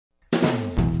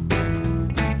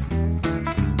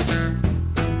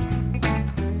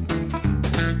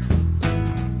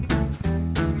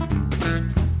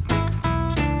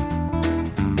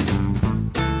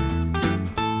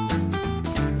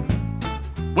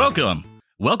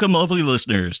Welcome, lovely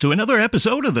listeners, to another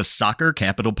episode of the Soccer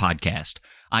Capital Podcast.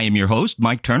 I am your host,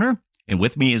 Mike Turner, and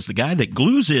with me is the guy that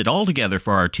glues it all together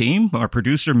for our team, our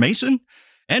producer, Mason,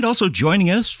 and also joining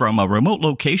us from a remote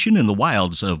location in the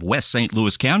wilds of West St.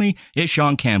 Louis County is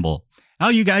Sean Campbell. How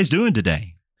are you guys doing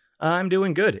today? I'm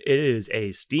doing good. It is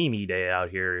a steamy day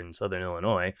out here in Southern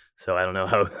Illinois, so I don't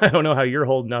know how you're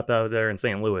holding up out there in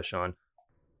St. Louis, Sean.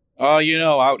 Out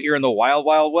here in the wild,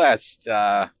 wild west,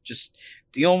 just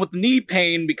dealing with knee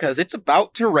pain because it's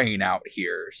about to rain out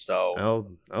here. So,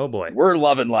 oh boy, we're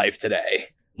loving life today.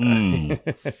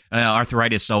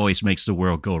 Arthritis always makes the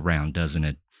world go round, doesn't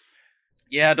it?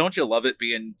 Yeah, don't you love it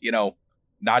being,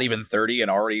 not even 30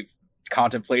 and already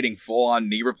contemplating full-on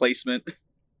knee replacement?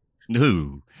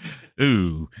 Ooh.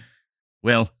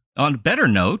 Well, on a better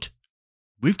note,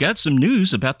 we've got some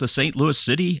news about the St. Louis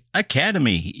City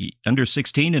Academy under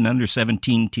 16 and under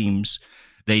 17 teams.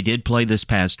 They did play this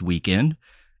past weekend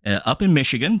up in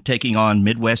Michigan, taking on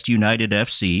Midwest United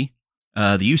FC.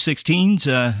 The U16s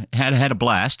had a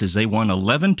blast as they won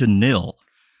 11-0,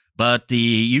 but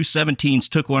the U17s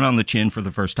took one on the chin for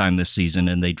the first time this season,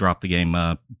 and they dropped the game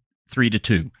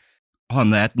 3-2. On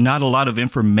that, not a lot of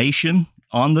information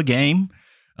on the game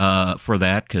for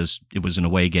that because it was an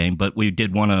away game, but we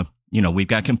did want to, we've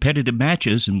got competitive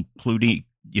matches, including,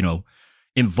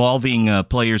 involving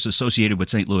players associated with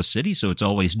St. Louis City, so it's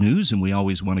always news, and we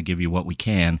always want to give you what we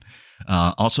can.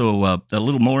 Also, a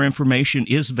little more information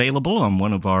is available on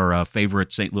one of our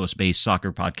favorite St. Louis-based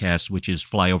soccer podcasts, which is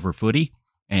Flyover Footy.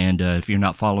 And if you're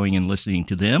not following and listening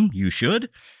to them, you should.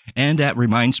 And that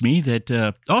reminds me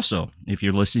that also, if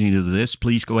you're listening to this,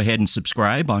 please go ahead and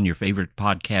subscribe on your favorite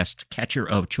podcast catcher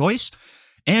of choice.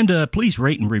 And please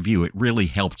rate and review. It really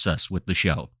helps us with the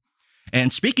show.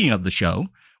 And speaking of the show,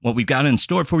 what we've got in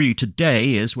store for you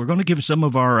today is we're going to give some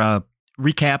of our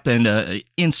recap and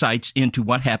insights into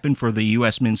what happened for the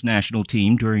U.S. men's national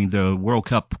team during the World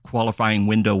Cup qualifying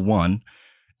window 1.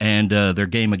 And their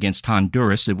game against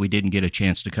Honduras that we didn't get a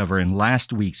chance to cover in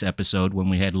last week's episode when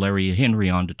we had Larry Henry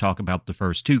on to talk about the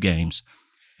first two games.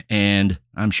 And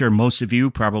I'm sure most of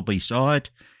you probably saw it.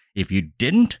 If you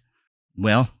didn't,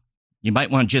 well, you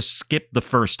might want to just skip the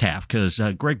first half because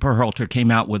Greg Berhalter came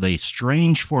out with a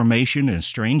strange formation and a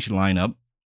strange lineup.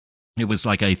 It was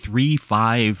like a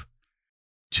 3-5-2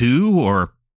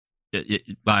 or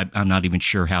I'm not even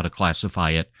sure how to classify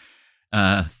it.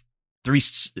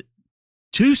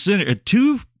 Two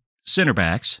center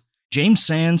backs, James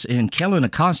Sands and Kellen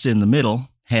Acosta in the middle,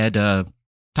 had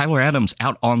Tyler Adams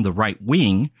out on the right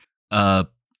wing, and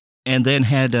then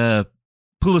had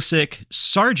Pulisic,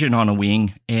 Sargent on a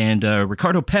wing, and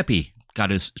Ricardo Pepi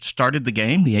started the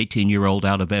game, the 18-year-old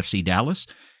out of FC Dallas.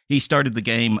 He started the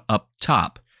game up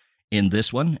top in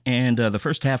this one, and the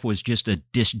first half was just a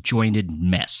disjointed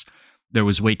mess. There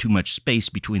was way too much space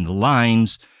between the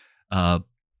lines.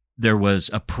 There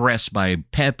was a press by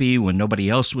Pepi when nobody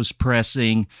else was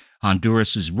pressing.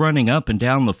 Honduras is running up and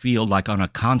down the field like on a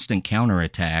constant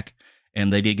counterattack.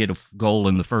 And they did get a goal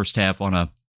in the first half on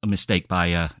a mistake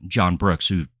by John Brooks,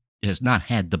 who has not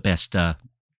had the best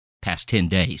past 10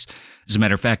 days. As a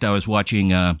matter of fact, I was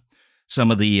watching some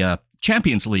of the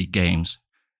Champions League games,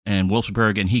 and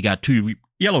Wolfsburg, and he got 2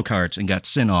 yellow cards and got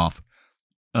sent off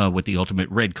with the ultimate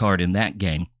red card in that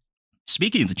game.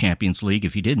 Speaking of the Champions League,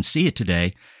 if you didn't see it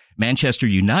today, Manchester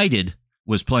United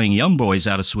was playing Young Boys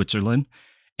out of Switzerland,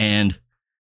 and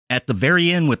at the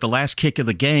very end, with the last kick of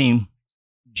the game,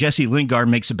 Jesse Lingard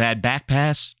makes a bad back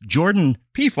pass. Jordan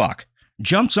Pefok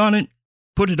jumps on it,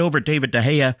 put it over David De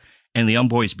Gea, and the Young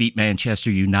Boys beat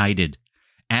Manchester United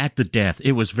at the death.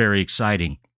 It was very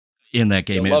exciting in that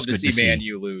game. You'll love to see Man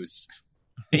U lose.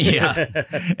 Yeah,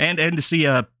 and to see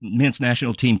a men's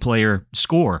national team player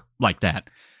score like that.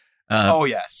 Oh,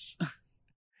 yes.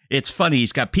 It's funny.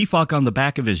 He's got Pefok on the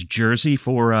back of his jersey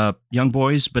for Young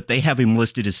Boys, but they have him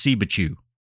listed as Sibachu.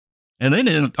 And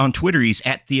then on Twitter, he's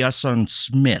at Theoson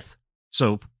Smith.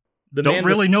 So don't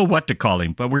really know what to call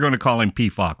him, but we're going to call him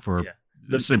Pefok for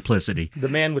the simplicity. The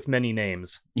man with many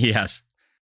names. Yes.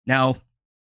 Now,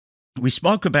 we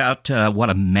spoke about what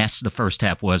a mess the first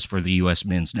half was for the U.S.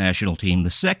 men's national team. The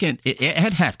second,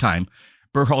 at halftime,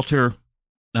 Berhalter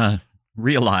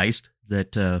realized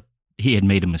that he had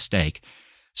made a mistake.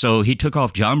 So he took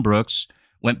off John Brooks,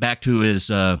 went back to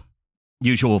his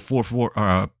usual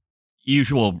 4-4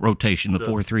 usual rotation, the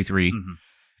 4-3-3,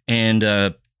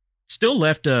 and still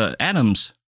left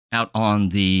Adams out on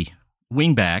the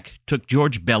wingback. Took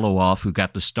George Bello off, who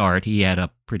got the start. He had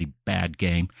a pretty bad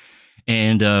game,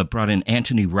 and brought in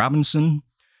Anthony Robinson.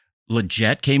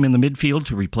 Lletget came in the midfield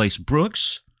to replace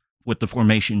Brooks with the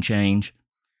formation change,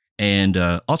 and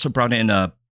also brought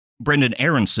in Brendan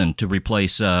Aronson to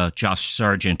replace Josh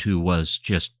Sargent, who was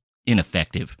just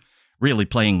ineffective, really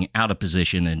playing out of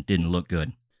position and didn't look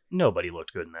good. Nobody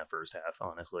looked good in that first half,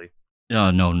 honestly.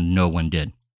 No one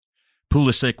did.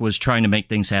 Pulisic was trying to make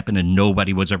things happen, and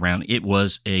nobody was around. It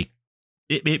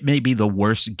may be the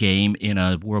worst game in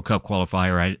a World Cup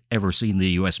qualifier I've ever seen the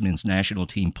U.S. men's national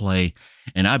team play,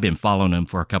 and I've been following them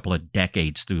for a couple of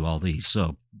decades through all these,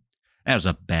 so that was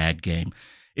a bad game.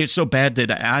 It's so bad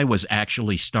that I was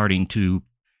actually starting to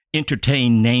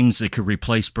entertain names that could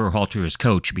replace Berhalter as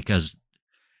coach, because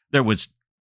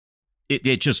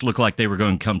it just looked like they were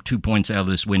going to come 2 points out of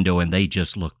this window, and they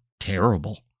just looked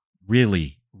terrible.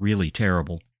 Really, really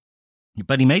terrible.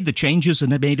 But he made the changes,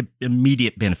 and they made an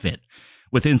immediate benefit.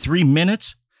 Within 3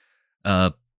 minutes,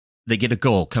 they get a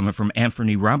goal coming from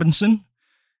Anthony Robinson,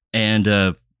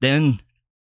 and then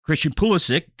Christian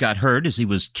Pulisic got hurt as he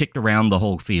was kicked around the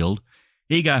whole field.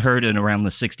 He got hurt in around the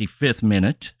 65th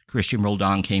minute. Christian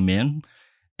Roldan came in,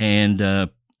 and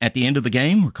at the end of the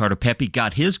game, Ricardo Pepi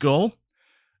got his goal.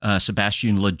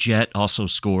 Sebastian Lletget also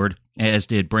scored, as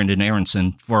did Brendan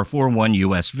Aronson, for a 4-1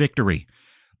 U.S. victory.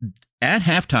 At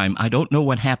halftime, I don't know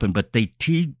what happened, but they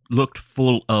looked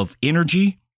full of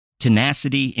energy,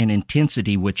 tenacity, and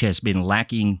intensity, which has been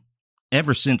lacking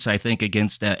ever since, I think,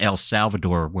 against El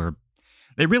Salvador, where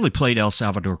they really played El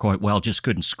Salvador quite well, just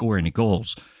couldn't score any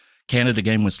goals. Canada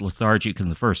game was lethargic in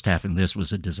the first half, and this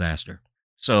was a disaster.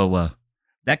 So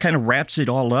that kind of wraps it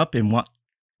all up in what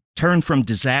turned from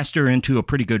disaster into a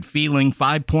pretty good feeling.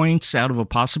 5 points out of a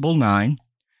possible 9.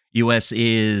 U.S.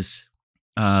 is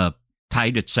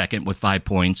tied at second with 5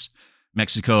 points.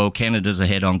 Mexico, Canada's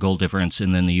ahead on goal difference,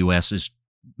 and then the U.S. is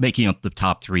making up the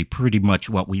top 3, pretty much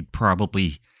what we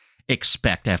probably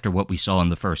expect after what we saw in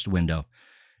the first window.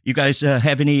 You guys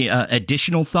have any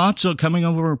additional thoughts coming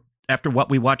over after what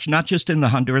we watched, not just in the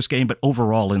Honduras game, but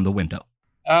overall in the window?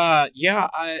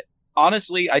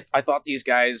 Honestly, I thought these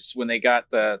guys, when they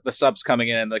got the subs coming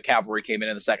in and the cavalry came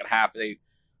in the second half, they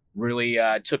really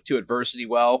took to adversity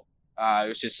well. It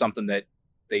was just something that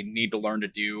they need to learn to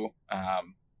do.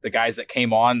 The guys that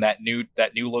came on, that new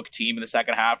look team in the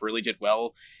second half, really did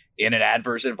well in an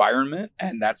adverse environment,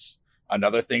 and that's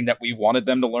another thing that we wanted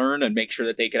them to learn and make sure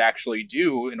that they could actually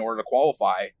do in order to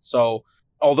qualify. So,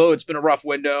 although it's been a rough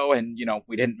window, and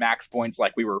we didn't max points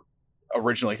like we were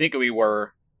originally thinking we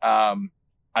were,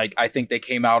 I think they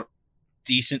came out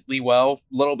decently well.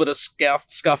 A little bit of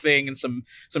scuffing and some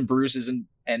bruises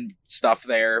and stuff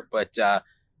there, but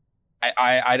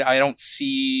I don't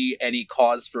see any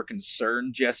cause for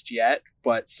concern just yet.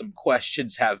 But some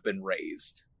questions have been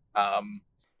raised.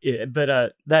 Yeah,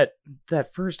 but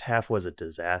that first half was a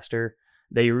disaster.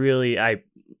 They really, I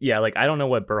don't know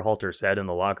what Berhalter said in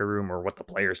the locker room or what the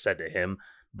players said to him,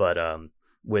 but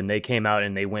when they came out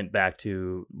and they went back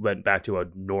to a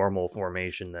normal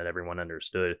formation that everyone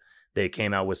understood, they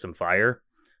came out with some fire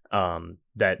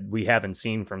that we haven't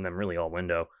seen from them really all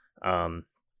window.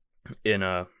 In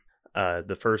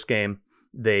the first game,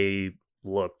 they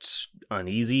looked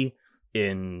uneasy.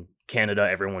 In Canada,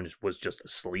 everyone was just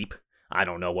asleep. I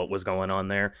don't know what was going on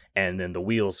there. And then the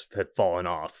wheels had fallen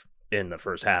off in the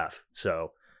first half.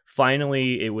 So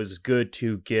finally, it was good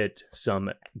to get some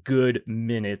good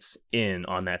minutes in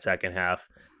on that second half.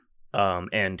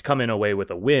 And coming away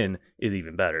with a win is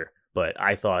even better. But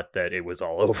I thought that it was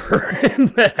all over at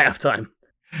halftime.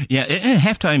 Yeah, at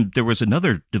halftime, there was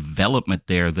another development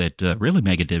there that really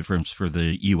made a difference for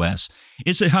the U.S.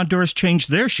 Is that Honduras changed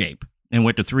their shape and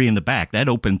went to 3 in the back. That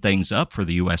opened things up for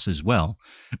the U.S. as well.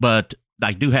 But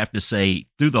I do have to say,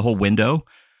 through the whole window,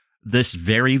 this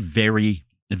very, very,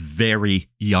 very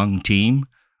young team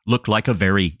looked like a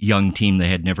very young team that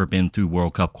had never been through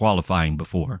World Cup qualifying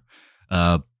before.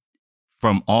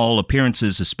 From all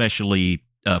appearances, especially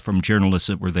from journalists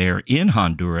that were there in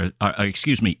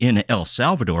in El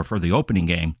Salvador for the opening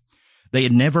game, they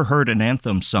had never heard an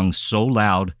anthem sung so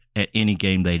loud at any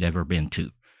game they'd ever been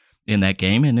to in that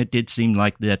game, and it did seem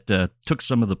like that took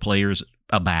some of the players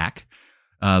aback.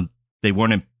 They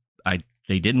weren't.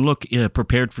 They didn't look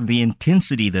prepared for the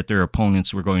intensity that their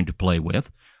opponents were going to play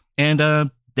with,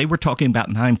 and they were talking about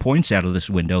 9 points out of this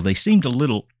window. They seemed a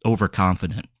little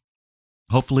overconfident.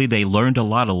 Hopefully, they learned a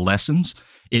lot of lessons.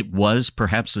 It was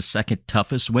perhaps the second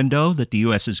toughest window that the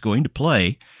U.S. is going to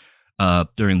play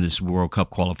during this World Cup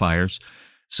qualifiers.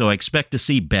 So I expect to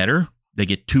see better. They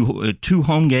get two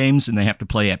home games, and they have to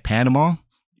play at Panama.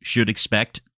 Should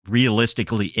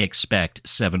realistically expect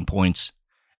 7 points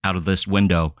out of this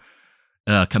window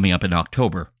coming up in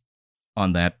October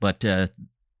on that. But the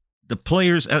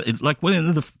players, like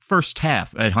in the first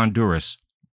half at Honduras,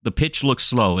 the pitch looked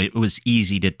slow. It was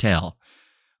easy to tell.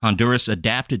 Honduras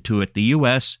adapted to it. The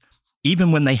U.S.,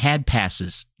 even when they had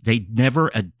passes, they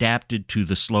never adapted to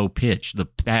the slow pitch. The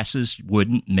passes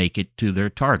wouldn't make it to their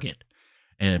target.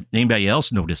 Anybody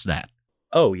else notice that?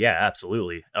 Oh, yeah,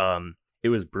 absolutely. It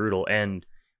was brutal. And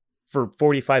for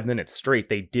 45 minutes straight,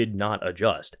 they did not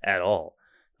adjust at all.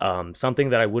 Something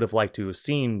that I would have liked to have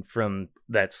seen from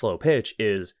that slow pitch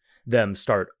is them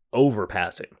start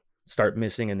overpassing, start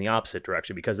missing in the opposite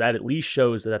direction, because that at least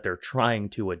shows that they're trying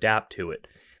to adapt to it.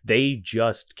 They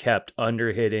just kept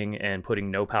under-hitting and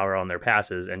putting no power on their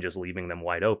passes and just leaving them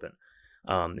wide open.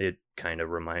 It kind of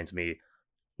reminds me,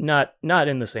 not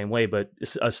in the same way, but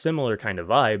a similar kind of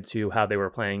vibe to how they were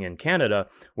playing in Canada,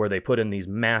 where they put in these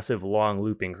massive long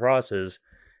looping crosses,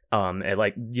 and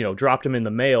dropped them in the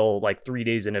mail like 3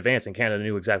 days in advance, and Canada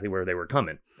knew exactly where they were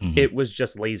coming. Mm-hmm. It was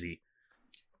just lazy.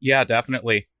 Yeah,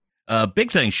 definitely.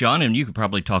 Big thing, Sean, and you could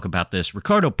probably talk about this.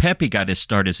 Ricardo Pepi got his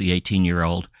start as the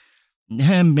 18-year-old.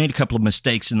 Made a couple of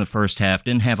mistakes in the first half,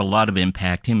 didn't have a lot of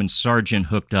impact. Him and Sargent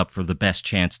hooked up for the best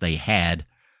chance they had,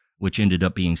 which ended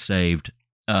up being saved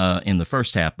in the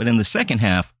first half. But in the second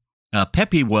half,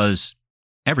 Pepi was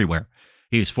everywhere.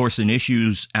 He was forcing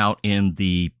issues out in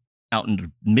the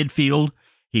midfield.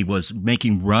 He was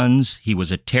making runs. He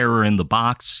was a terror in the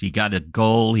box. He got a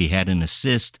goal. He had an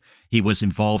assist. He was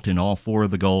involved in all 4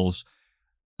 of the goals.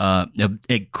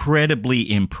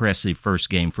 Incredibly impressive first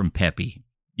game from Pepi.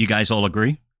 You guys all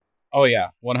agree? Oh, yeah,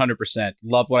 100%.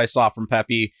 Love what I saw from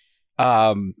Pepi.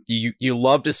 You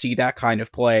love to see that kind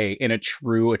of play in a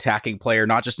true attacking player,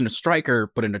 not just in a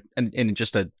striker, but in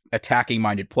just a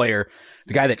attacking-minded player.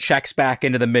 The guy that checks back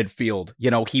into the midfield.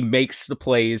 He makes the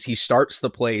plays, he starts the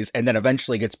plays, and then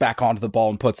eventually gets back onto the ball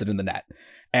and puts it in the net.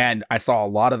 And I saw a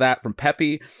lot of that from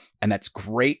Pepi, and that's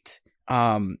great.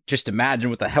 Just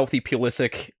imagine with a healthy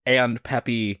Pulisic and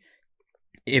Pepi,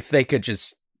 if they could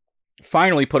just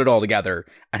finally put it all together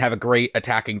and have a great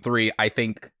attacking 3, I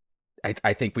think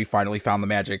we finally found the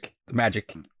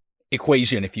magic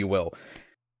equation, if you will.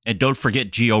 And don't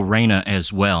forget Gio Reyna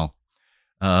as well.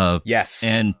 Yes.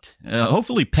 And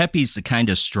hopefully Pepi's the kind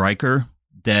of striker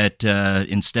that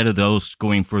instead of those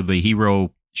going for the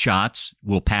hero shots,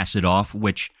 will pass it off,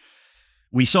 which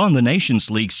we saw in the Nations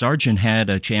League. Sargent had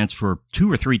a chance for 2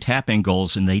 or 3 tap-in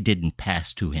goals, and they didn't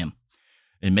pass to him.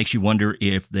 It makes you wonder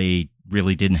if they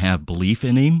really didn't have belief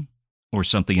in him or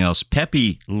something else.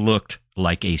 Pepi looked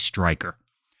like a striker.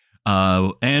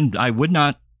 And I would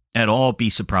not at all be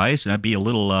surprised, and I'd be a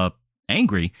little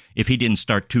angry if he didn't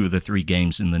start 2 of the 3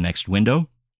 games in the next window.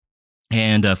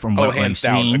 And from what I've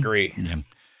seen, agree. Yeah.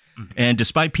 And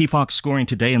despite PFOC scoring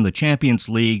today in the Champions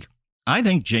League, I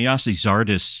think Gyasi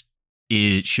Zardes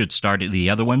should start at the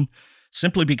other one,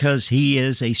 simply because he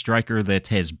is a striker that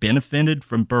has benefited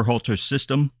from Berhalter's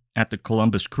system at the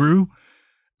Columbus Crew,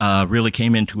 really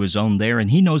came into his own there,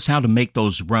 and he knows how to make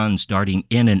those runs darting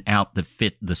in and out that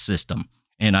fit the system.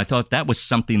 And I thought that was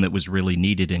something that was really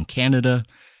needed in Canada.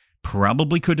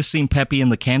 Probably could have seen Pepi in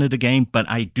the Canada game, but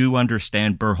I do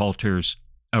understand Berhalter's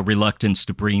reluctance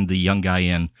to bring the young guy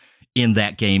in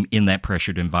that game, in that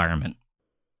pressured environment.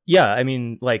 Yeah, I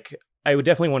mean, I would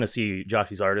definitely want to see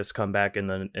Gyasi Zardes come back in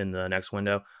the next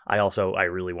window. I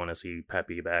really want to see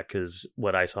Pepi back, because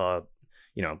what I saw,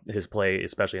 his play,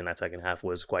 especially in that second half,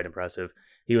 was quite impressive.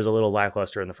 He was a little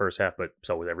lackluster in the first half, but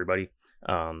so was everybody.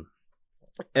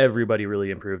 Everybody really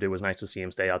improved. It was nice to see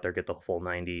him stay out there, get the full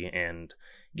 90, and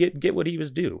get what he was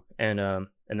due. And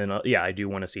then I do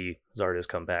want to see Zardes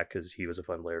come back, because he was a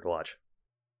fun player to watch.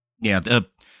 Yeah,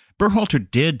 Berhalter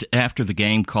did, after the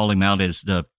game, call him out as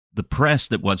the press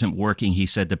that wasn't working. He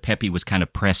said that Pepi was kind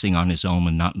of pressing on his own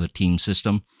and not in the team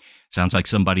system. Sounds like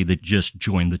somebody that just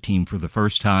joined the team for the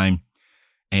first time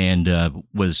and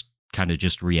was kind of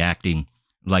just reacting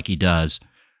like he does,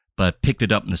 but picked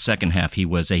it up in the second half. He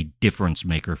was a difference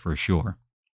maker for sure.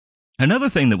 Another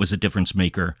thing that was a difference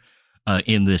maker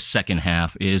in this second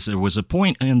half is there was a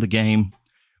point in the game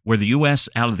where the U.S.,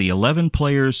 out of the 11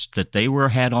 players that they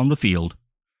had on the field,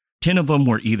 10 of them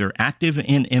were either active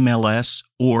in MLS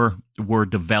or were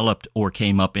developed or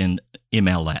came up in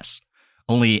MLS.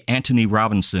 Only Anthony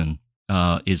Robinson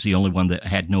is the only one that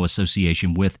had no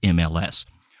association with MLS.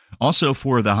 Also,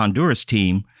 for the Honduras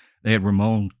team, they had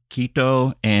Ramon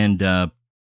Quito and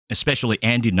especially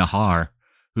Andy Najar,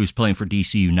 who's playing for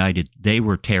DC United. They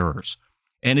were terrors.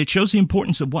 And it shows the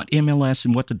importance of what MLS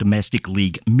and what the domestic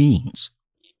league means.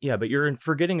 Yeah, but you're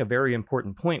forgetting a very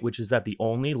important point, which is that the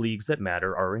only leagues that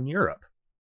matter are in Europe.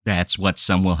 That's what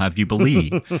some will have you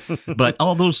believe. But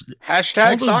all those...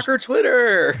 #soccer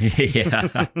Twitter!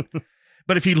 Yeah.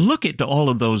 But if you look at all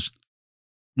of those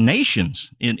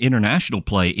nations in international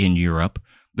play in Europe,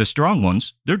 the strong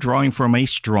ones, they're drawing from a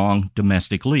strong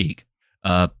domestic league.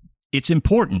 It's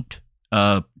important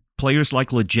Players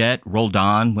like Leggett,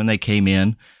 Roldan, when they came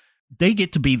in, they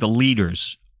get to be the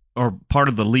leaders or part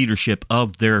of the leadership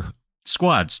of their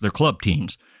squads, their club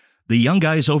teams. The young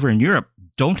guys over in Europe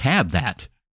don't have that.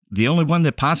 The only one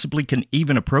that possibly can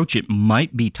even approach it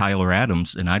might be Tyler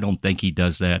Adams, and I don't think he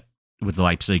does that with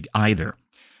Leipzig either.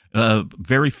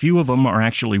 Very few of them are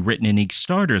actually written in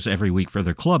starters every week for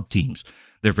their club teams.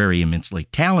 They're very immensely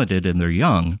talented and they're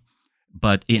young,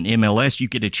 but in MLS, you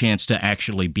get a chance to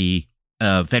actually be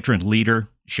a veteran leader,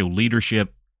 show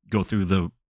leadership, go through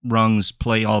the rungs,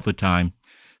 play all the time.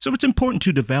 So it's important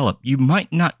to develop. You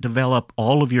might not develop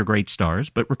all of your great stars,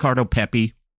 but Ricardo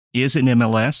Pepi is in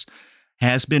MLS,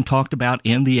 has been talked about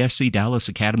in the FC Dallas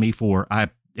Academy for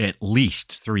at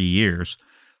least 3 years.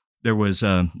 There was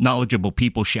knowledgeable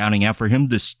people shouting out for him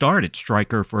to start at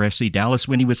striker for FC Dallas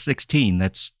when he was 16.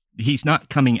 He's not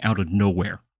coming out of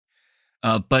nowhere.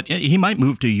 But he might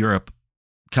move to Europe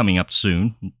coming up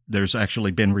soon. There's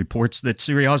actually been reports that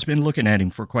Serie A has been looking at him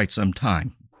for quite some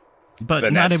time.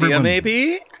 But not everyone.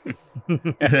 Maybe?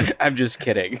 I'm just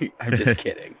kidding.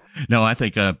 No, I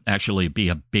think actually be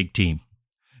a big team.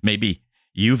 Maybe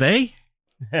Juve,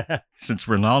 since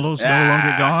Ronaldo's no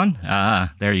longer gone.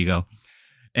 There you go.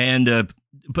 And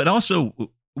but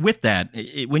also with that,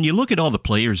 when you look at all the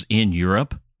players in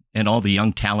Europe and all the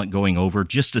young talent going over,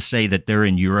 just to say that they're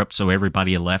in Europe so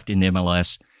everybody left in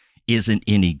MLS isn't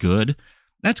any good,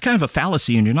 that's kind of a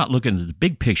fallacy, and you're not looking at the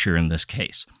big picture in this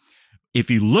case. If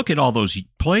you look at all those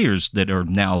players that are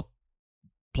now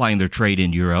plying their trade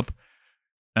in Europe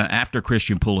after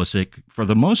Christian Pulisic, for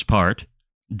the most part,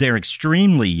 they're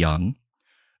extremely young.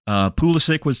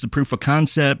 Pulisic was the proof of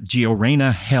concept. Gio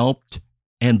Reyna helped.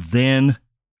 And then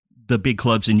the big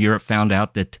clubs in Europe found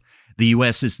out that the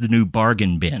U.S. is the new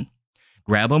bargain bin.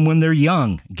 Grab them when they're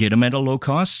young. Get them at a low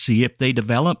cost. See if they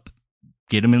develop.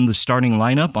 Get them in the starting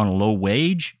lineup on a low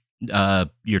wage.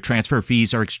 Your transfer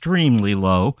fees are extremely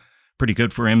low. Pretty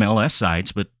good for MLS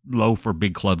sides, but low for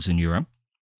big clubs in Europe.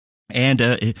 And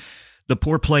the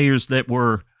poor players that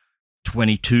were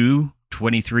 22,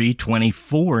 23,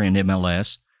 24 in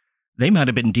MLS, they might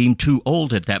have been deemed too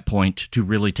old at that point to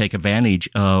really take advantage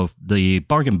of the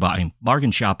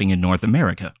bargain shopping in North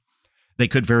America. They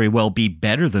could very well be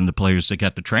better than the players that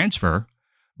got the transfer,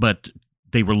 but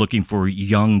they were looking for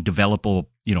young, developable,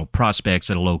 prospects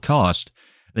at a low cost.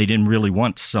 They didn't really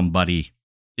want somebody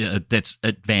that's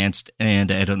advanced and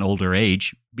at an older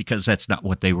age, because that's not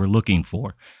what they were looking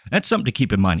for. That's something to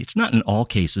keep in mind. It's not in all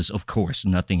cases, of course,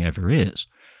 nothing ever is.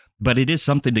 But it is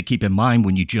something to keep in mind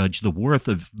when you judge the worth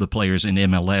of the players in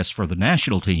MLS for the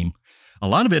national team. A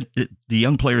lot of it, the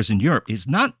young players in Europe, is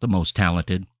not the most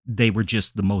talented. They were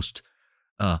just the most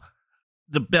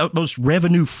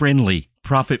revenue-friendly,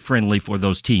 profit-friendly for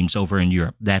those teams over in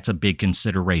Europe. That's a big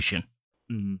consideration.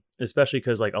 Mm-hmm. Especially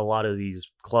because a lot of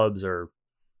these clubs they're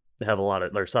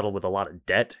settled with a lot of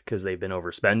debt because they've been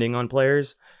overspending on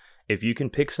players. If you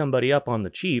can pick somebody up on the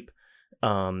cheap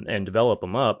and develop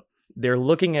them up, they're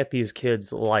looking at these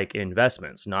kids like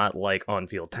investments, not like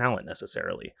on-field talent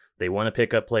necessarily. They want to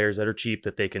pick up players that are cheap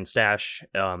that they can stash,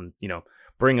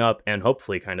 bring up and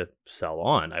hopefully kind of sell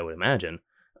on, I would imagine.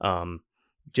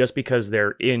 Just because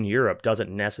they're in Europe doesn't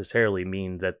necessarily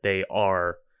mean that they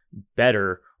are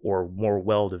better or more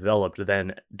well-developed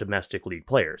than domestic league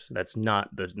players. That's not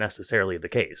necessarily the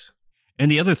case. And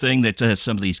the other thing that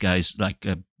some of these guys,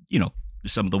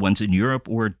 some of the ones in Europe,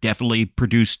 were definitely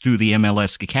produced through the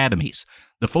MLS academies.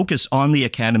 The focus on the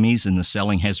academies and the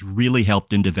selling has really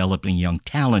helped in developing young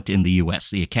talent in the U.S.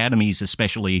 The academies,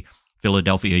 especially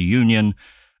Philadelphia Union,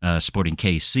 Sporting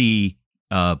KC,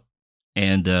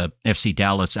 and FC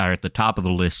Dallas, are at the top of the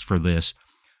list for this,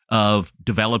 of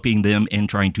developing them and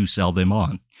trying to sell them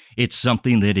on. It's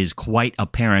something that is quite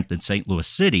apparent that St. Louis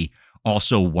City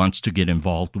also wants to get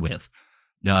involved with,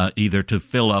 either to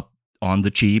fill up on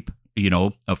the cheap,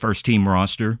 a first-team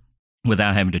roster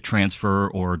without having to transfer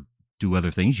or do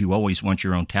other things. You always want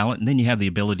your own talent, and then you have the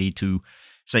ability to,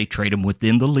 say, trade them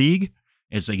within the league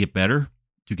as they get better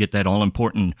to get that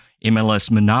all-important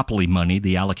MLS monopoly money,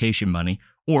 the allocation money,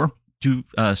 or to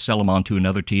sell them on to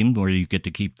another team where you get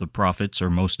to keep the profits or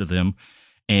most of them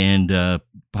and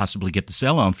possibly get the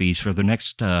sell-on fees for the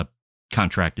next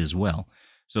contract as well.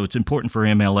 So it's important for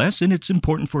MLS, and it's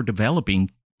important for developing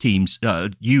teams,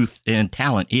 youth and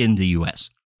talent in the U.S.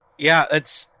 Yeah,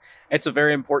 it's a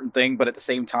very important thing, but at the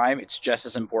same time, it's just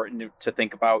as important to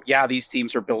think about, these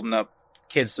teams are building up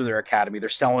kids through their academy. They're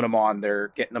selling them on. They're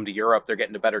getting them to Europe. They're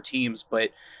getting to better teams.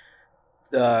 But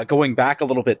going back a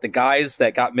little bit, the guys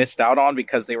that got missed out on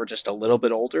because they were just a little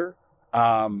bit older,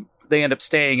 they end up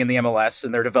staying in the MLS,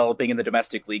 and they're developing in the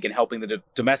domestic league and helping the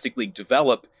domestic league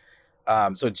develop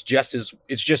So it's just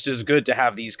as good to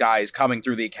have these guys coming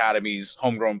through the academies,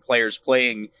 homegrown players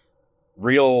playing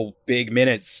real big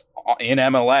minutes in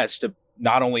MLS to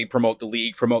not only promote the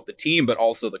league, promote the team, but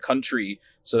also the country,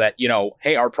 so that,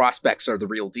 hey, our prospects are the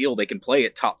real deal. They can play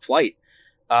at top flight.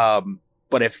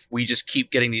 But if we just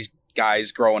keep getting these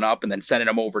guys growing up and then sending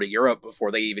them over to Europe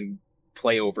before they even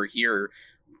play over here,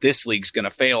 this league's going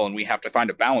to fail, and we have to find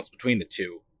a balance between the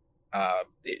two.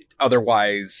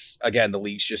 Otherwise, again, the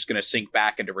league's just going to sink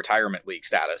back into retirement league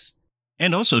status.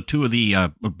 And also, two of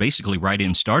the basically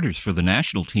right-in starters for the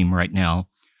national team right now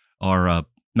are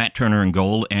Matt Turner in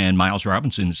goal and Miles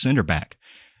Robinson in center back.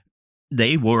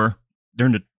 They're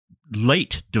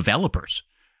late developers.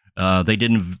 They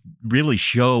didn't really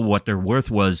show what their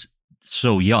worth was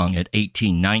so young at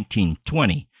 18, 19,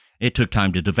 20. It took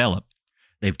time to develop.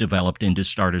 They've developed into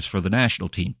starters for the national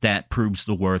team. That proves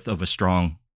the worth of a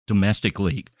strong domestic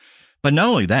league. But not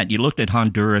only that, you looked at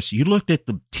Honduras, you looked at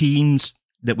the teams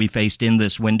that we faced in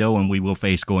this window and we will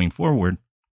face going forward.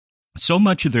 So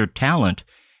much of their talent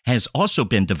has also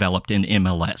been developed in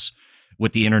MLS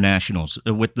with the internationals,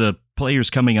 with the players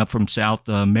coming up from South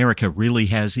America really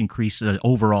has increased the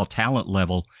overall talent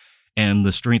level and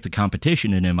the strength of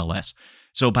competition in MLS.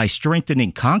 So by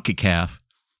strengthening CONCACAF,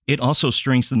 it also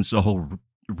strengthens the whole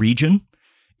region.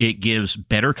 It gives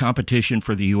better competition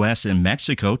for the U.S. and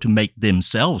Mexico to make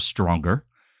themselves stronger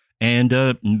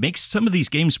and makes some of these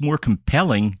games more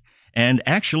compelling. And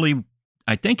actually,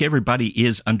 I think everybody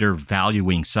is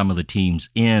undervaluing some of the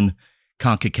teams in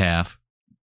CONCACAF,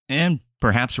 and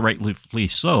perhaps rightly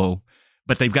so,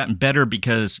 but they've gotten better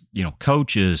because,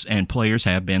 coaches and players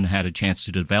have had a chance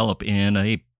to develop in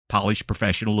a polished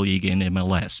professional league in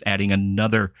MLS, adding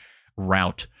another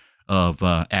route of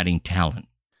adding talent.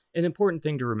 An important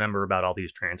thing to remember about all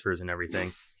these transfers and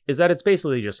everything is that it's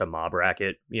basically just a mob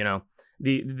racket.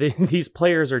 These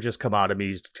players are just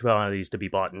commodities to be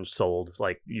bought and sold,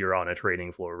 like you're on a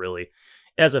trading floor, really.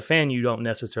 As a fan, you don't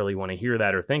necessarily want to hear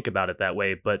that or think about it that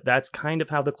way, but that's kind of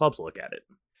how the clubs look at it.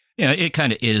 Yeah, it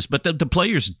kind of is. But the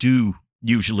players do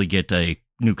usually get a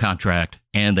new contract,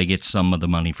 and they get some of the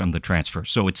money from the transfer.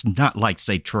 So it's not like,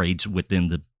 say, trades within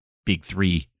the big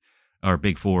three or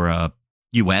big four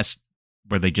U.S.,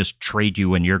 where they just trade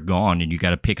you and you're gone and you got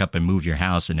to pick up and move your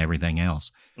house and everything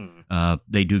else.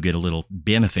 They do get a little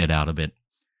benefit out of it.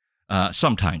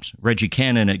 Sometimes. Reggie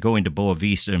Cannon at going to Boa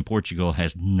Vista in Portugal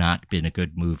has not been a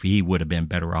good move. He would have been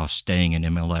better off staying in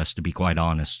MLS, to be quite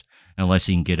honest, unless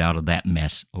he can get out of that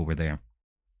mess over there.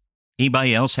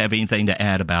 Anybody else have anything to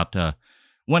add about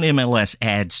what MLS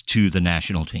adds to the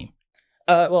national team?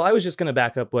 Well, I was just going to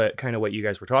back up what you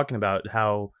guys were talking about,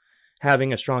 how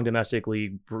having a strong domestic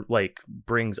league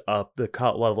brings up the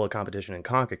level of competition in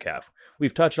CONCACAF.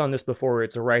 We've touched on this before.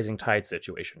 It's a rising tide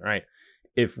situation, right?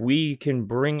 If we can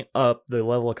bring up the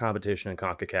level of competition in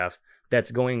CONCACAF,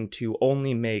 that's going to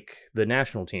only make the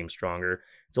national team stronger.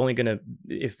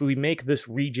 If we make this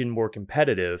region more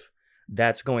competitive,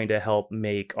 that's going to help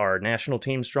make our national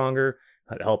team stronger,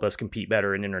 help us compete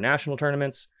better in international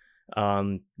tournaments,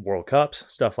 World Cups,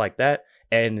 stuff like that.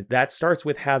 And that starts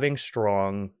with having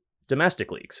strong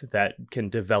domestic leagues that can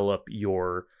develop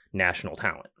your national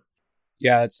talent.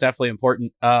 Yeah, it's definitely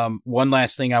important. One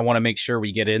last thing I want to make sure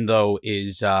we get in, though,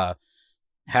 is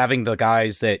having the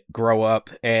guys that grow up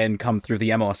and come through the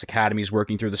MLS academies,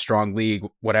 working through the strong league,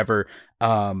 whatever.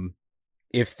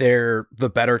 If they're the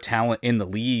better talent in the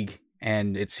league,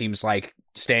 and it seems like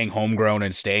staying homegrown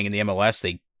and staying in the MLS,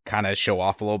 they kind of show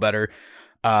off a little better.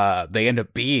 They end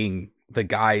up being the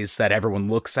guys that everyone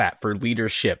looks at for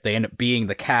leadership. They end up being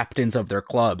the captains of their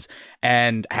clubs,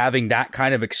 and having that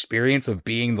kind of experience of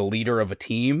being the leader of a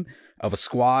team, of a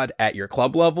squad at your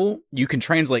club level, you can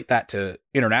translate that to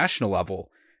international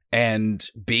level, and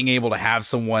being able to have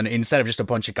someone, instead of just a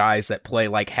bunch of guys that play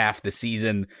like half the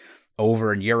season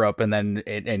over in Europe and then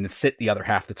and sit the other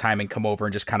half the time and come over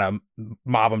and just kind of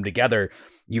mob them together.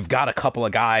 You've got at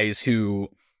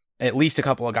least a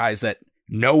couple of guys that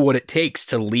know what it takes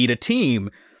to lead a team.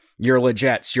 Your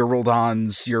Lletgets, your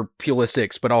Roldans, your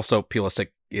Pulisics, but also Pulisic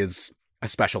is a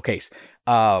special case.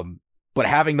 But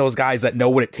having those guys that know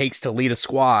what it takes to lead a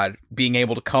squad, being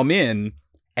able to come in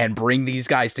and bring these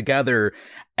guys together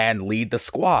and lead the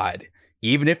squad,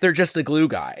 even if they're just a glue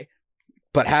guy,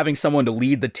 but having someone to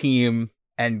lead the team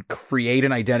and create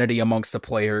an identity amongst the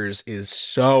players is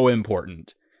so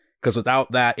important. Because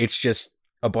without that, it's just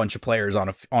a bunch of players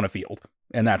on a field.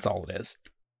 And that's all it is.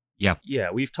 Yeah,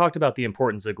 we've talked about the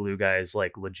importance of glue guys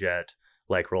like Lletget,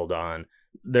 like Roldan.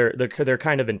 They're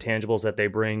kind of intangibles that they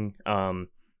bring.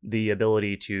 The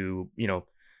ability to,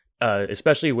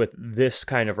 especially with this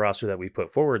kind of roster that we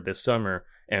put forward this summer,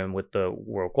 and with the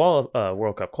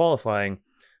World Cup qualifying,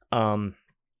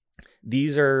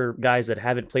 these are guys that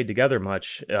haven't played together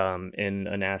much in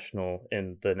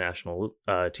the national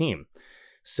team.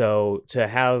 So to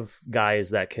have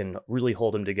guys that can really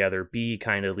hold them together, be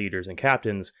kind of leaders and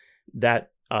captains, that's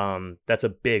a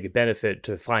big benefit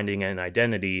to finding an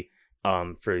identity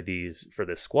for this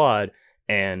squad.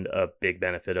 And a big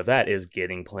benefit of that is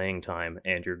getting playing time,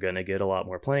 and you're going to get a lot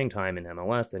more playing time in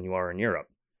MLS than you are in Europe.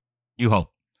 You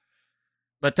hope.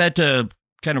 But that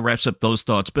kind of wraps up those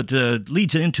thoughts, but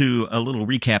leads into a little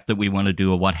recap that we want to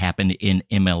do of what happened in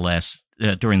MLS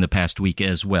during the past week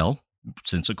as well.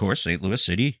 Since, of course, St. Louis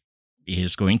City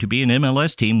is going to be an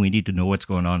MLS team, we need to know what's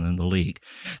going on in the league.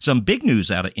 Some big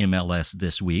news out of MLS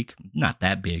this week. Not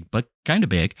that big, but kind of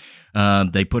big.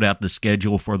 They put out the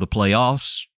schedule for the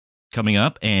playoffs coming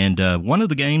up, and one of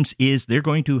the games is they're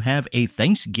going to have a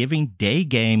Thanksgiving Day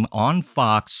game on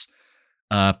Fox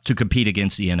to compete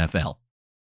against the NFL.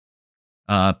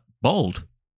 Bold,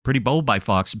 pretty bold by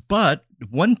Fox. But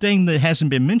one thing that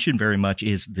hasn't been mentioned very much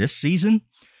is this season,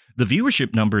 the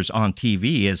viewership numbers on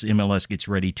TV as MLS gets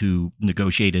ready to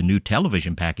negotiate a new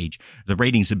television package, the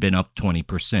ratings have been up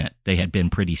 20%. They had been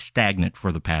pretty stagnant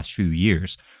for the past few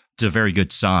years. It's a very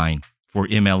good sign for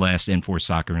MLS and for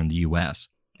soccer in the U.S.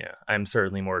 Yeah, I'm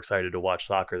certainly more excited to watch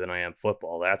soccer than I am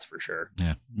football, that's for sure.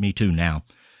 Yeah, me too now.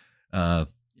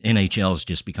 NHL has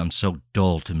just become so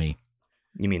dull to me.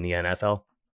 You mean the NFL?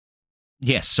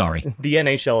 Yes, sorry. The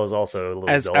NHL is also a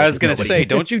little dull. I was going to say,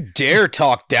 don't you dare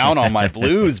talk down on my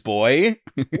Blues, boy.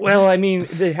 Well, I mean,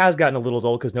 it has gotten a little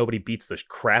dull because nobody beats the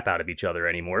crap out of each other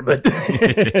anymore, but that's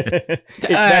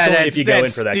only if you go in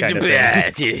for that kind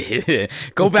of thing.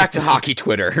 Go back to hockey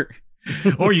Twitter.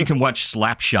 Or you can watch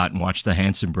Slapshot and watch the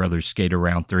Hanson brothers skate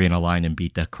around three in a line and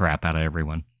beat the crap out of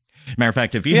everyone. Matter of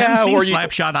fact, if you haven't seen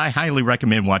Slapshot, I highly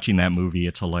recommend watching that movie.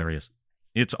 It's hilarious.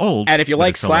 It's old. And if you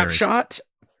like Slapshot,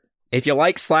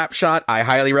 I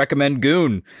highly recommend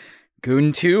Goon.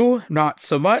 Goon 2, not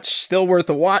so much. Still worth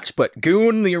a watch, but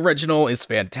Goon, the original, is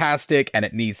fantastic, and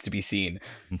it needs to be seen.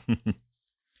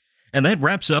 And that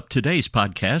wraps up today's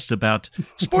podcast about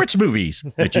sports movies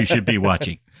that you should be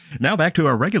watching. Now back to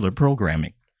our regular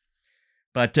programming.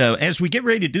 But as we get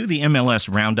ready to do the MLS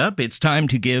Roundup, it's time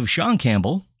to give Sean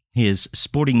Campbell his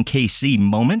Sporting KC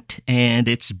moment, and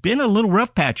it's been a little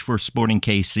rough patch for Sporting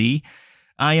KC.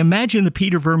 I imagine the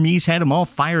Peter Vermes had them all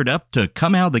fired up to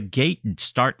come out of the gate and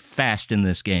start fast in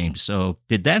this game. So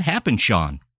did that happen,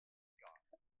 Sean?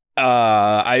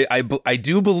 I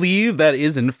do believe that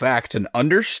is in fact an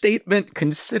understatement,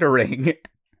 considering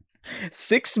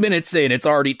 6 minutes in, it's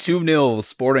already 2-0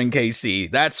 Sporting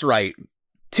KC. That's right.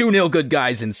 2-0 good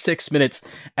guys in 6 minutes.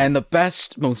 And the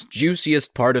best, most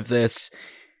juiciest part of this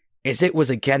is it was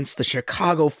against the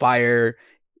Chicago Fire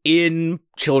in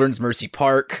Children's Mercy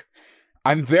Park.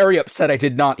 I'm very upset I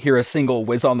did not hear a single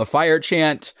 "Whiz on the Fire"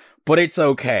 chant, but it's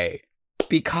okay,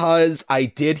 because I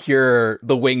did hear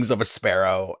the wings of a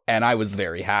sparrow, and I was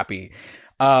very happy.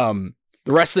 The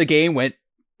rest of the game went,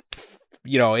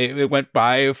 it went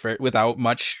by without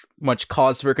much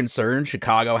cause for concern.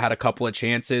 Chicago had a couple of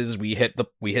chances. We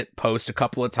hit post a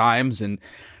couple of times, and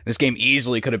this game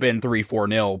easily could have been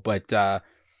 3-4-0, but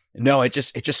no, it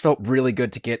just felt really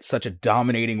good to get such a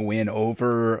dominating win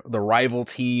over the rival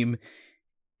team.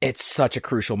 It's such a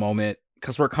crucial moment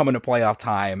because we're coming to playoff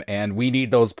time and we need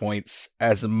those points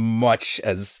as much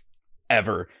as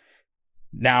ever.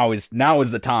 Now is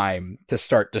the time to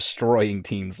start destroying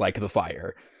teams like the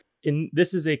Fire. And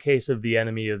this is a case of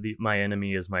my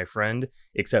enemy is my friend,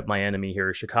 except my enemy here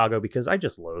is Chicago, because I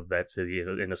just loathe that city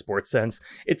in a sports sense.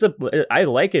 I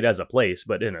like it as a place,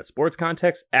 but in a sports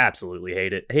context, absolutely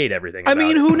hate it. Hate everything about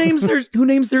it. Who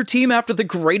names their team after the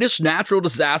greatest natural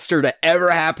disaster to ever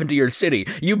happen to your city?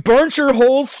 You burnt your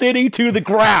whole city to the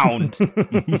ground.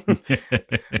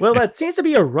 Well, that seems to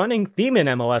be a running theme in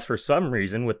MLS for some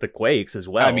reason with the quakes as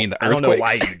well. I mean, the I don't know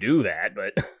why earthquakes. you do that,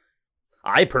 but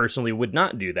I personally would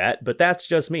not do that, but that's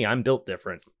just me. I'm built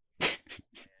different.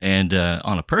 And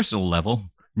on a personal level,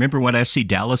 remember what FC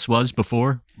Dallas was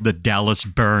before? The Dallas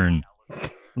Burn.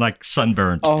 Like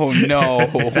sunburned. Oh, no.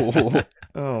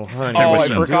 Oh, honey. I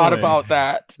forgot about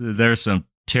that. There's some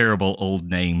terrible old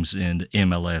names in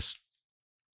MLS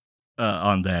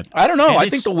on that. I don't know. And I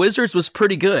think the Wizards was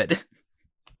pretty good.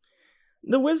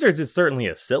 The Wizards is certainly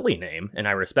a silly name, and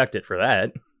I respect it for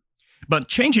that. But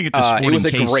changing it to Sporting it was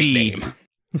a KC, great name.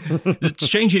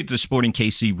 changing it to Sporting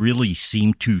KC really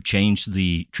seemed to change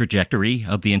the trajectory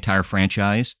of the entire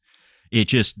franchise.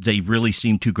 They really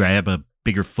seemed to grab a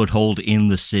bigger foothold in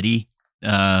the city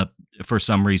for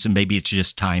some reason. Maybe it's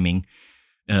just timing.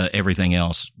 everything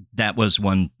else. That was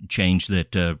one change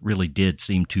that really did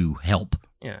seem to help.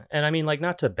 Yeah, and I mean, like,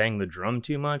 not to bang the drum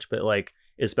too much, but like,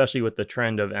 especially with the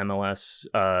trend of MLS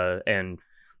and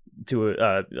to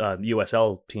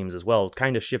USL teams as well,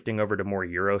 kind of shifting over to more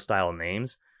Euro style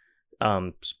names.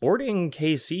 Sporting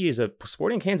Kansas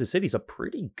City is a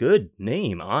pretty good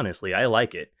name, honestly. I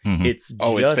like it. Mm-hmm. It's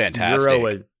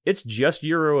fantastic. It's just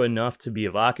Euro enough to be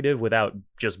evocative without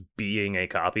just being a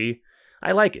copy.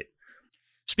 I like it.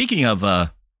 Speaking of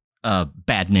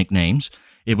bad nicknames,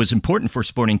 it was important for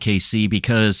Sporting KC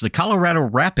because the Colorado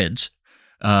Rapids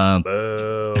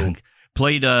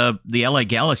played the LA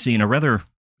Galaxy in a rather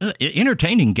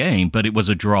entertaining game, but it was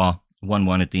a draw,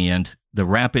 1-1 at the end. The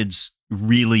Rapids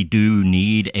really do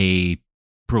need a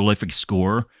prolific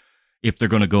scorer if they're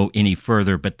going to go any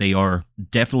further, but they are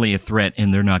definitely a threat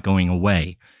and they're not going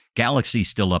away. Galaxy's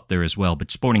still up there as well,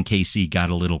 but Sporting KC got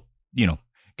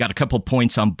a couple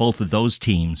points on both of those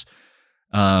teams.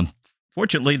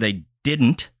 Fortunately, they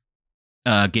didn't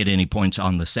get any points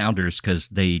on the Sounders because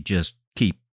they just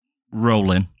keep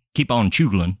rolling, keep on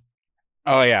chugging.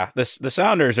 Oh yeah, the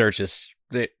Sounders are just.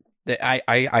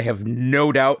 I have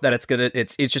no doubt that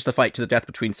it's just a fight to the death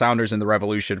between Sounders and the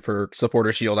Revolution for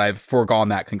Supporter Shield. I've foregone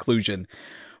that conclusion,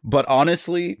 but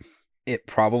honestly, it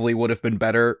probably would have been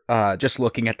better. Just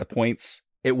looking at the points,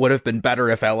 it would have been better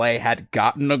if LA had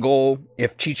gotten a goal,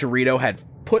 if Chicharito had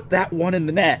put that one in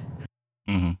the net.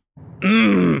 Mm-hmm.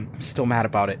 I'm still mad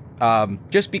about it.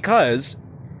 Just because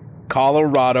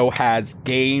Colorado has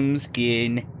games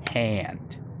in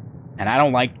hand, and I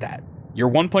don't like that. You're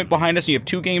 1 point behind us, and you have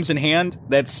 2 games in hand.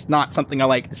 That's not something I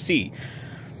like to see.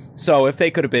 So if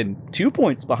they could have been 2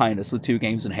 points behind us with 2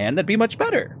 games in hand, that'd be much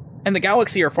better. And the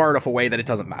Galaxy are far enough away that it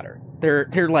doesn't matter.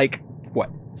 They're like, what,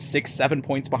 6-7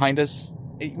 points behind us?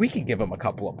 We can give them a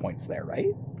couple of points there, right?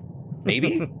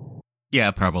 Maybe?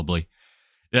 Yeah, probably.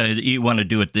 You want to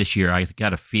do it this year. I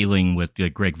got a feeling with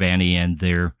Greg Vanney and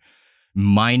their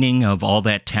mining of all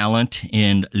that talent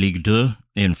in Ligue 2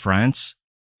 in France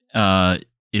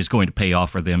is going to pay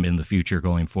off for them in the future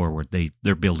going forward.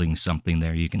 They're building something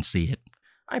there. You can see it.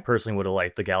 I personally would have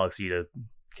liked the Galaxy to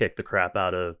kick the crap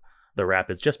out of the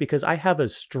Rapids just because I have a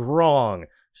strong,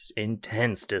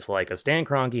 intense dislike of Stan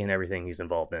Kroenke and everything he's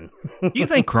involved in. You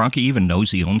think Kroenke even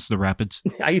knows he owns the Rapids?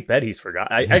 I bet he's forgot.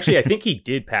 I think he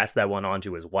did pass that one on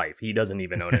to his wife. He doesn't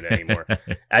even own it anymore.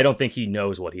 I don't think he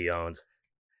knows what he owns.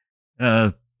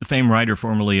 The famed writer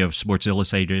formerly of Sports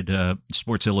Illustrated,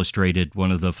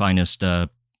 one of the finest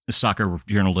soccer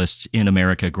journalists in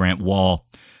America, Grant Wall,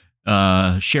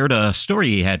 shared a story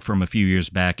he had from a few years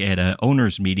back at an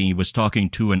owners meeting. He was talking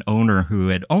to an owner who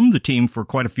had owned the team for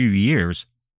quite a few years.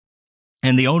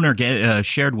 And the owner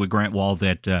shared with Grant Wall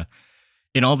that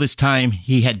in all this time,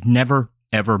 he had never,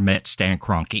 ever met Stan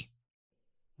Kroenke.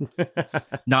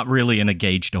 Not really an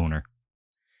engaged owner.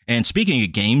 And speaking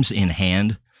of games in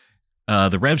hand,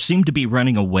 the Revs seem to be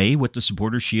running away with the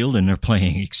Supporter Shield, and they're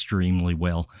playing extremely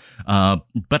well.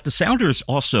 But the Sounders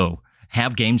also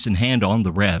have games in hand on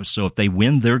the Revs, so if they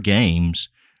win their games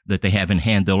that they have in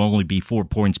hand, they'll only be 4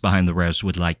 points behind the Revs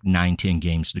with like 9-10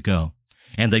 games to go.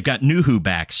 And they've got Nuhu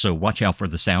back, so watch out for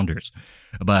the Sounders.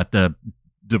 But the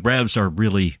Revs are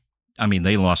really,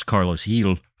 they lost Carlos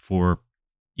Gil for,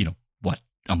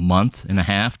 a month and a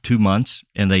half, 2 months,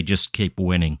 and they just keep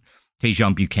winning.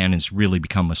 Tejan Buchanan's really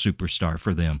become a superstar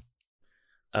for them.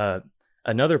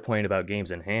 Another point about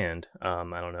games in hand, I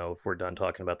don't know if we're done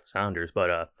talking about the Sounders,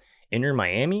 but Inter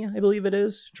Miami, I believe it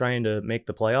is, trying to make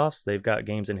the playoffs. They've got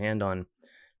games in hand on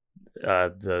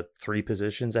the 3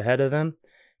 positions ahead of them.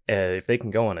 If they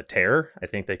can go on a tear, I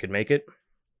think they could make it.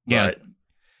 Yeah,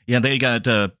 they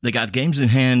got games in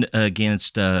hand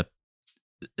against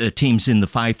teams in the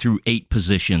 5 through 8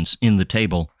 positions in the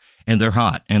table, and they're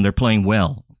hot and they're playing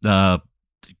well.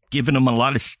 Given them a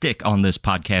lot of stick on this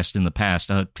podcast in the past.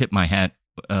 I tip my hat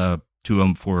to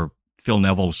them for Phil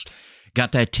Neville's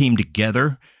got that team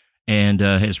together and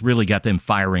has really got them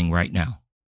firing right now.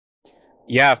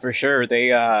 Yeah, for sure.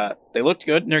 They looked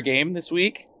good in their game this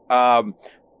week.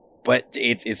 But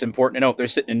it's important to note they're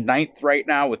sitting in 9th right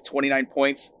now with 29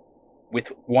 points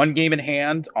with 1 game in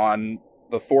hand on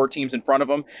the 4 teams in front of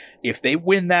them. If they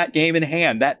win that game in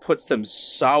hand, that puts them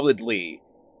solidly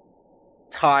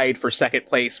tied for 2nd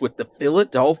place with the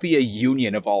Philadelphia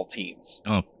Union of all teams.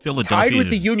 Oh, Philadelphia. Tied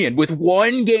with the Union with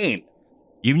 1 game.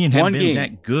 Union haven't been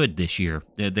that good this year.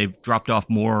 They've dropped off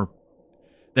more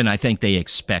than I think they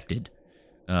expected.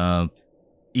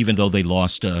 Even though they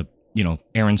lost,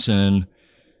 Aronson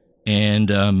and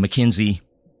McKenzie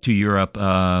to Europe.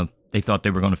 They thought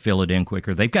they were going to fill it in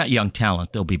quicker. They've got young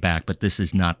talent. They'll be back, but this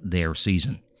is not their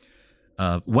season.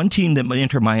 One team that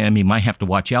Inter Miami might have to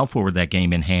watch out for with that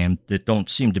game in hand that don't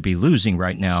seem to be losing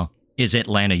right now is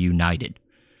Atlanta United.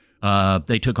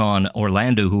 They took on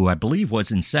Orlando, who I believe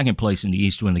was in second place in the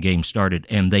East when the game started,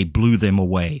 and they blew them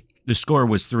away. The score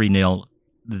was 3-0.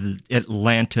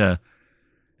 Atlanta,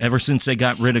 ever since they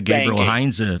got rid of Gabriel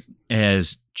Heinze,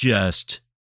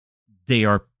 they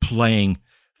are playing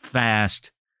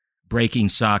fast, breaking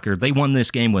soccer. They won this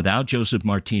game without Joseph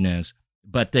Martinez,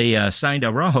 but they signed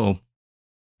Araujo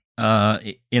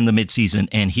in the midseason,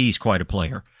 and he's quite a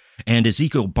player. And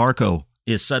Ezequiel Barco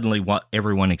is suddenly what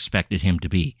everyone expected him to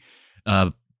be.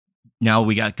 Now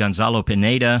we got Gonzalo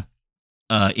Pineda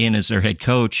in as their head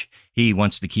coach. He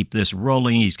wants to keep this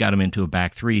rolling. He's got them into a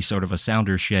back three, sort of a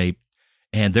sounder shape,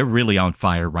 and they're really on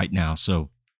fire right now. So,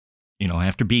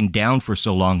 after being down for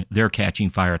so long, they're catching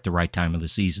fire at the right time of the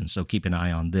season. So keep an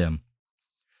eye on them.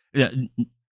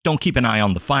 Don't keep an eye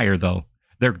on the fire, though.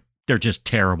 They're just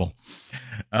terrible.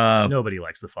 Nobody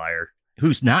likes the fire.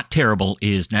 Who's not terrible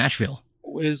is Nashville.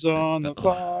 Whiz on the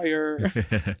fire.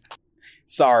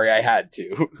 Sorry, I had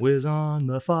to. Whiz on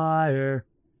the fire.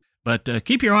 But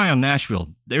keep your eye on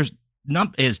Nashville. They're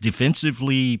not as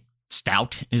defensively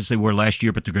stout as they were last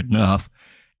year, but they're good enough.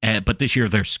 But this year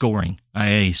they're scoring.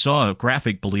 I saw a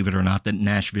graphic, believe it or not, that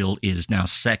Nashville is now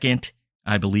second,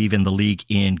 I believe, in the league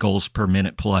in goals per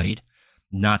minute played.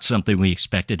 Not something we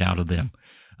expected out of them.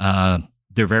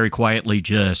 They're very quietly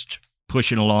just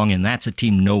pushing along, and that's a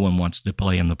team no one wants to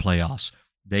play in the playoffs.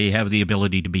 They have the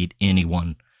ability to beat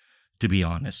anyone, to be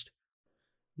honest.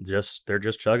 They're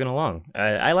just chugging along.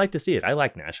 I like to see it. I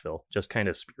like Nashville, just kind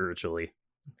of spiritually.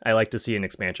 I like to see an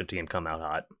expansion team come out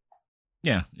hot.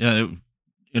 Yeah.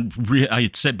 I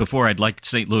had said before I'd like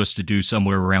St. Louis to do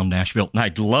somewhere around Nashville, and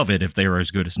I'd love it if they were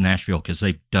as good as Nashville because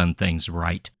they've done things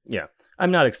right. Yeah.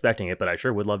 I'm not expecting it, but I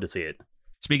sure would love to see it.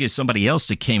 Speaking of somebody else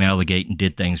that came out of the gate and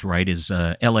did things right is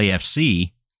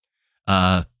LAFC,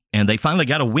 and they finally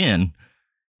got a win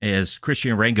as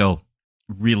Christian Rengo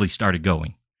really started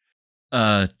going.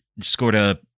 Scored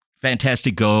a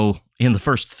fantastic goal in the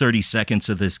first 30 seconds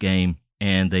of this game,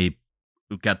 and they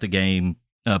got the game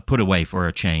put away for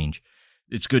a change.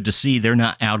 It's good to see they're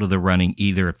not out of the running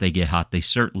either. If they get hot, they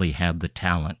certainly have the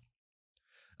talent.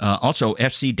 Also,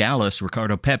 FC Dallas,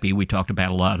 Ricardo Pepi, we talked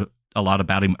about a lot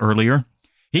about him earlier.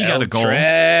 He got a goal.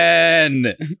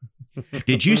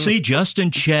 Did you see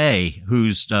Justin Che,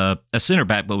 who's a center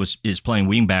back but is playing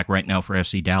wing back right now for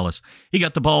FC Dallas? He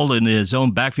got the ball in his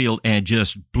own backfield and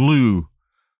just blew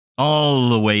all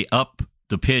the way up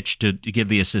the pitch to give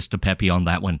the assist to Pepi on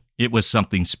that one. It was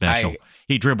something special.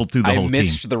 He dribbled through the whole team.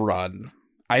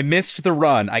 I missed the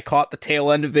run. I caught the tail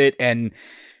end of it, and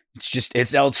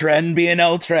it's El Tren being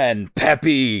El Tren.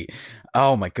 Pepi.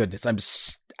 Oh my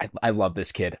goodness. I love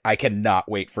this kid. I cannot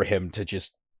wait for him to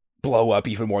just blow up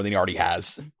even more than he already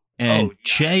has. And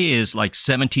Che is like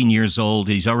 17 years old.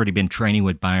 He's already been training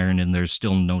with Bayern, and there's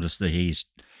still notice that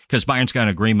because Bayern's got an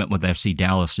agreement with FC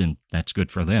Dallas, and that's good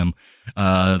for them.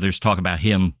 There's talk about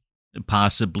him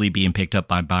possibly being picked up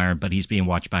by Bayern, but he's being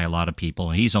watched by a lot of people,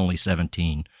 and he's only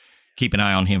 17. Keep an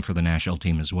eye on him for the national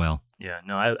team as well. Yeah,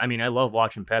 no, I mean, I love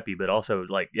watching Pepi, but also,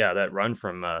 that run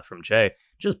from Che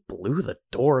just blew the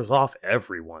doors off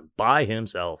everyone by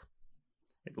himself.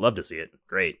 I'd love to see it.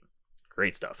 Great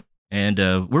stuff. And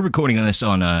we're recording this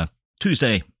on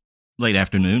Tuesday, late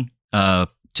afternoon.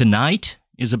 Tonight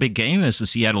is a big game as the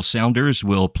Seattle Sounders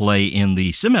will play in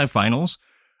the semifinals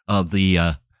of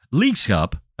the Leagues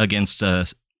Cup against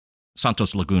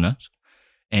Santos Laguna.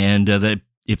 And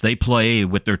if they play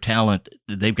with their talent,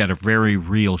 they've got a very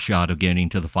real shot of getting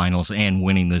to the finals and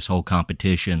winning this whole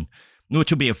competition,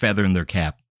 which will be a feather in their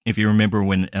cap. If you remember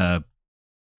when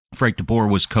Frank de Boer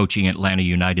was coaching Atlanta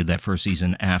United that first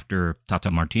season after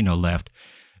Tata Martino left,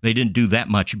 they didn't do that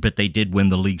much, but they did win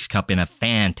the Leagues Cup in a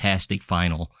fantastic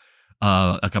final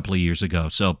a couple of years ago.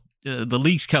 So the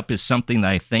Leagues Cup is something that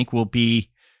I think will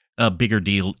be a bigger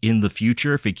deal in the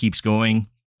future if it keeps going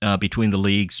between the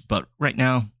leagues. But right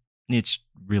now, it's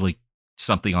really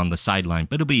something on the sideline,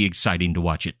 but it'll be exciting to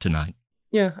watch it tonight.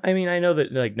 Yeah, I mean, I know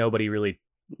that nobody really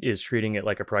is treating it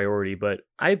like a priority, but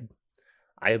I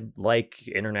like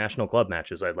international club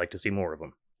matches. I'd like to see more of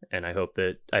them, and I hope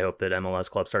that MLS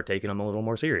clubs start taking them a little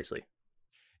more seriously.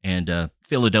 And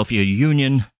Philadelphia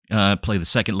Union play the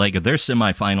second leg of their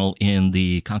semifinal in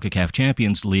the CONCACAF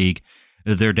Champions League.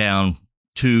 They're down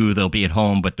 2. They'll be at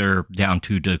home, but they're down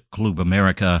 2 to Club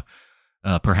America,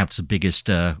 perhaps the biggest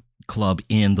club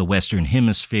in the Western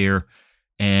Hemisphere,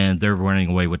 and they're running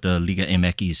away with the Liga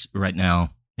MX right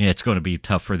now. It's going to be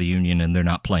tough for the Union, and they're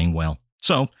not playing well.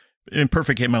 So in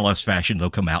perfect MLS fashion, they'll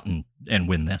come out and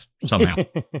win this somehow.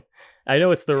 I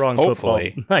know it's the wrong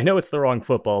Hopefully. football. I know it's the wrong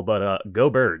football, but go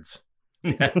Birds.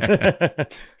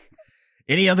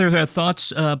 Any other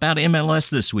thoughts about MLS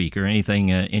this week, or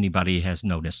anything anybody has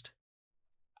noticed?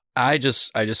 I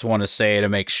just want to say, to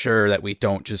make sure that we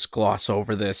don't just gloss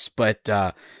over this, but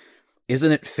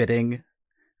isn't it fitting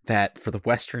that for the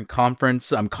Western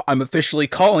Conference, I'm officially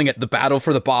calling it the battle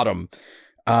for the bottom,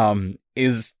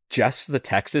 is just the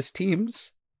Texas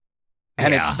teams,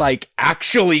 and Yeah. it's like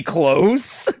actually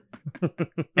close.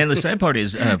 And the sad part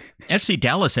is, FC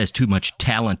Dallas has too much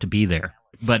talent to be there.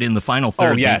 But in the final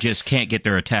third, yes. they just can't get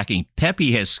their attacking.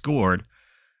 Pepe has scored,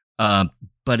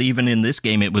 but even in this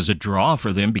game, it was a draw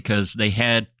for them because they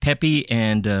had Pepe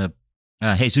and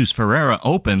Jesus Ferreira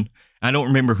open. I don't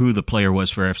remember who the player was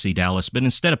for FC Dallas, but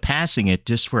instead of passing it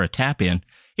just for a tap-in,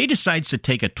 he decides to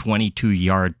take a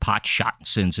 22-yard pot shot and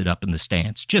sends it up in the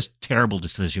stands. Just terrible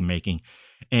decision-making.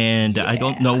 And I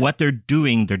don't know what they're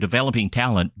doing. They're developing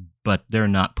talent, but they're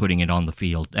not putting it on the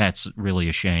field. That's really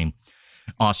a shame.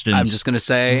 Austin's I'm just gonna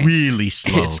say really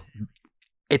slow.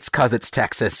 it's because it's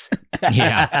Texas.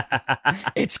 Yeah.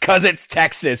 It's because it's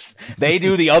Texas. They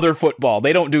do the other football.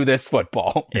 They don't do this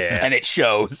football. Yeah. And it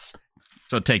shows.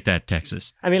 So take that,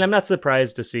 Texas. I mean, I'm not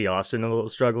surprised to see Austin a little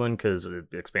struggling because of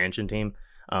the expansion team.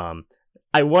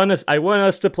 I want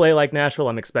us to play like Nashville.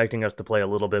 I'm expecting us to play a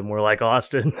little bit more like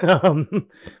Austin.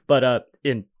 But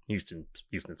in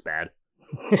Houston's bad.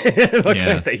 What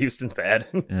can I say? Houston's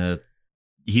bad.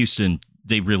 Houston,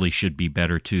 they really should be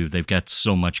better too. They've got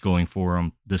so much going for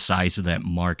them. The size of that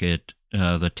market,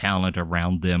 the talent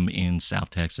around them in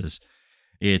South Texas.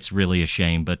 It's really a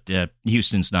shame. But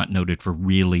Houston's not noted for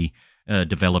really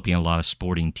developing a lot of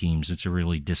sporting teams. It's a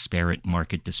really disparate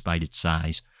market despite its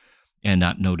size, and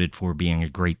not noted for being a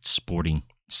great sporting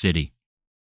city.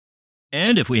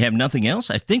 And if we have nothing else,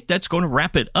 I think that's going to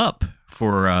wrap it up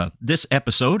for this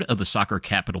episode of the Soccer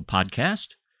Capital Podcast.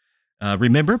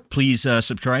 Remember, please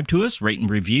subscribe to us, rate and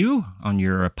review on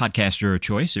your podcaster of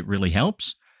choice. It really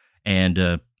helps.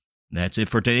 And that's it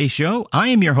for today's show. I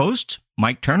am your host,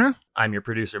 Mike Turner. I'm your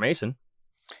producer, Mason.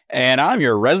 And I'm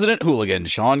your resident hooligan,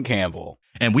 Sean Campbell.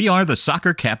 And we are the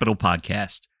Soccer Capital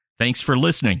Podcast. Thanks for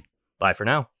listening. Bye for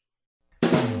now.